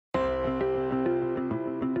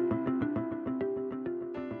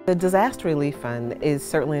The Disaster Relief Fund is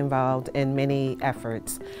certainly involved in many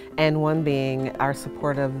efforts, and one being our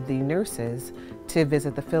support of the nurses to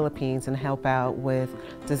visit the Philippines and help out with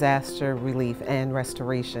disaster relief and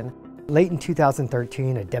restoration. Late in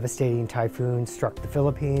 2013, a devastating typhoon struck the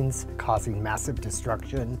Philippines, causing massive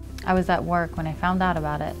destruction. I was at work when I found out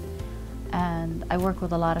about it, and I work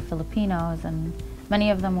with a lot of Filipinos, and many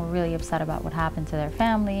of them were really upset about what happened to their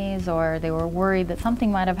families, or they were worried that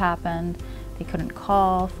something might have happened. They couldn't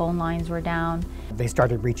call, phone lines were down. They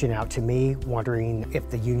started reaching out to me, wondering if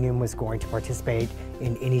the union was going to participate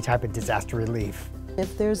in any type of disaster relief.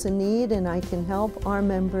 If there's a need and I can help our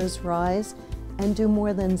members rise and do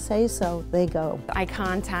more than say so, they go. I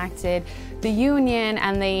contacted the union,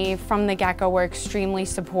 and they, from the get-go, were extremely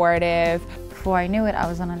supportive. Before I knew it, I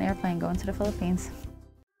was on an airplane going to the Philippines.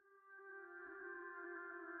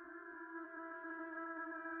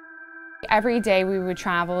 Every day we would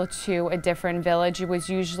travel to a different village. It was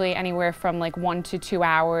usually anywhere from like 1 to 2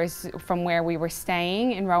 hours from where we were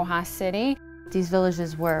staying in Rojas City. These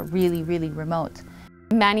villages were really, really remote.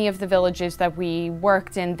 Many of the villages that we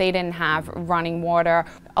worked in, they didn't have running water,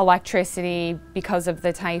 electricity because of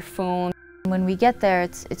the typhoon. When we get there,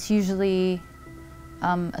 it's usually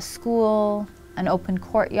a school, an open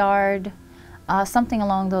courtyard, something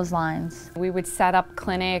along those lines. We would set up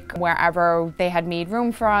clinic wherever they had made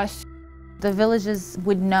room for us. The villages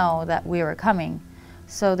would know that we were coming,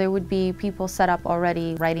 so there would be people set up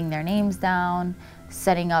already, writing their names down,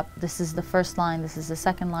 setting up, this is the first line, this is the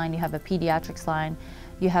second line, you have a pediatrics line,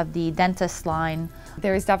 you have the dentist line.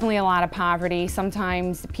 There was definitely a lot of poverty.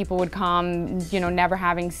 Sometimes people would come, never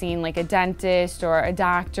having seen like a dentist or a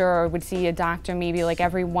doctor, or would see a doctor maybe like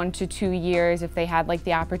every 1 to 2 years if they had like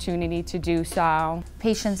the opportunity to do so.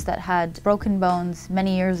 Patients that had broken bones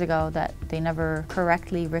many years ago that they never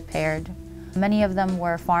correctly repaired. Many of them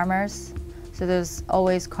were farmers, so there's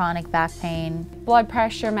always chronic back pain. Blood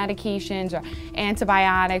pressure medications or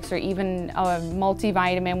antibiotics or even a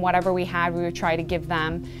multivitamin, whatever we had, we would try to give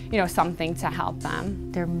them, something to help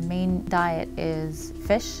them. Their main diet is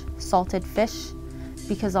fish, salted fish,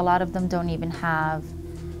 because a lot of them don't even have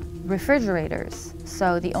refrigerators.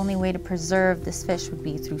 So the only way to preserve this fish would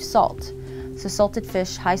be through salt. So salted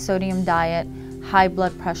fish, high sodium diet, high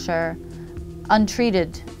blood pressure,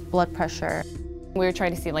 untreated blood pressure. We were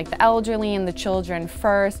trying to see like the elderly and the children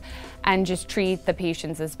first and just treat the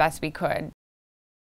patients as best we could.